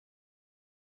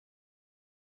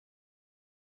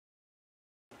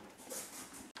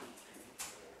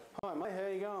Hi mate, how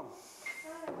you going?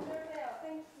 Hi, very well,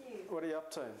 thank you. What are you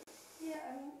up to? Yeah,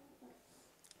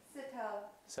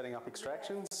 Setting up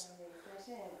extractions?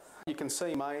 Yeah, You can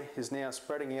see May is now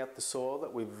spreading out the soil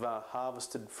that we've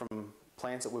harvested from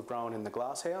plants that we've grown in the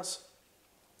glasshouse.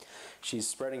 She's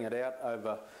spreading it out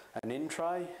over an in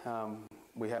tray.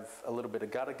 We have a little bit of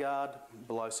gutter guard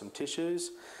below some tissues.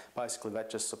 Basically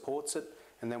that just supports it,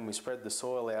 and then we spread the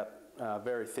soil out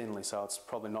very thinly, so it's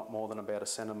probably not more than about 1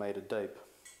 centimetre deep.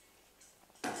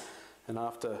 And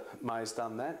after May's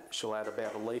done that, she'll add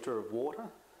about 1 litre of water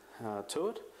to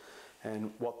it,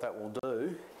 and what that will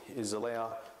do is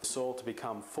allow the soil to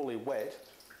become fully wet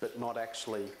but not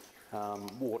actually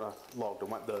waterlogged.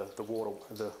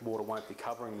 The water won't be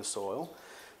covering the soil,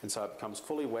 and so it becomes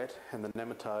fully wet, and the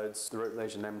nematodes, the root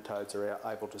lesion nematodes, are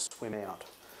able to swim out.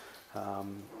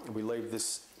 We leave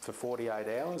this for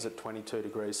 48 hours at 22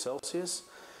 degrees Celsius,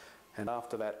 and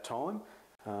after that time,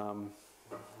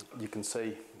 you can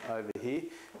see over here,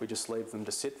 we just leave them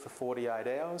to sit for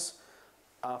 48 hours.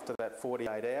 After that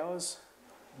 48 hours,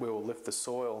 we will lift the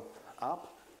soil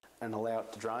up and allow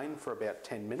it to drain for about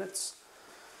 10 minutes.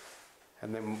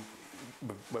 And then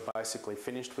we're basically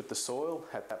finished with the soil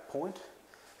at that point,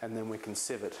 and then we can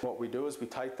sieve it. What we do is we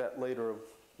take that litre of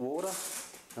water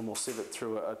and we'll sieve it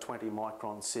through a 20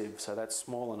 micron sieve. So that's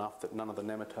small enough that none of the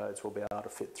nematodes will be able to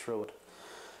fit through it.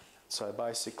 So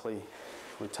basically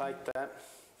we take that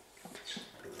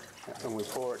and we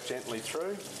pour it gently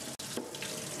through.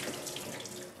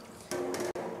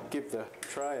 Give the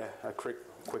tray a quick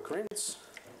rinse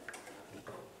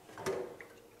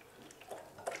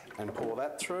and pour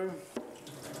that through.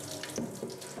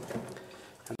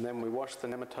 And then we wash the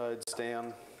nematodes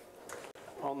down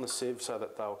on the sieve so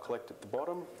that they'll collect at the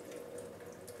bottom.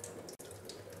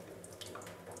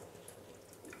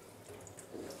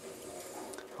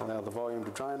 Allow the volume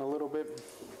to drain a little bit,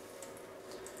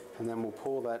 and then we'll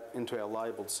pour that into our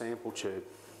labelled sample tube.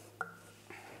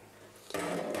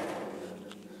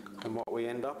 And what we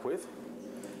end up with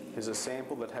is a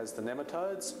sample that has the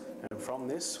nematodes, and from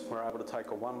this we're able to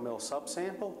take a 1 ml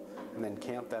subsample and then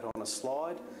count that on a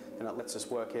slide, and it lets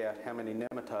us work out how many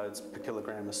nematodes per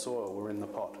kilogram of soil were in the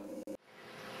pot.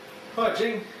 Hi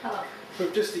Jing. Hello.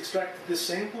 We've just extracted this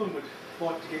sample and we'd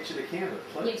like to get you to count it,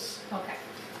 please. Yes, okay.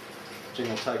 Jing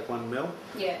will take 1 ml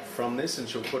from this and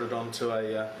she'll put it onto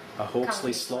a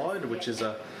Hawksley slide, which is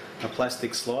a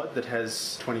plastic slide that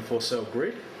has 24 cell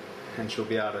grid, and she'll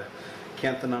be able to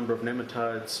count the number of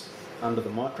nematodes under the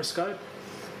microscope,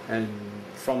 and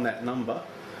from that number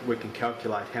we can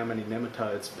calculate how many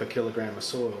nematodes per kilogram of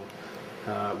soil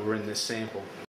were in this sample.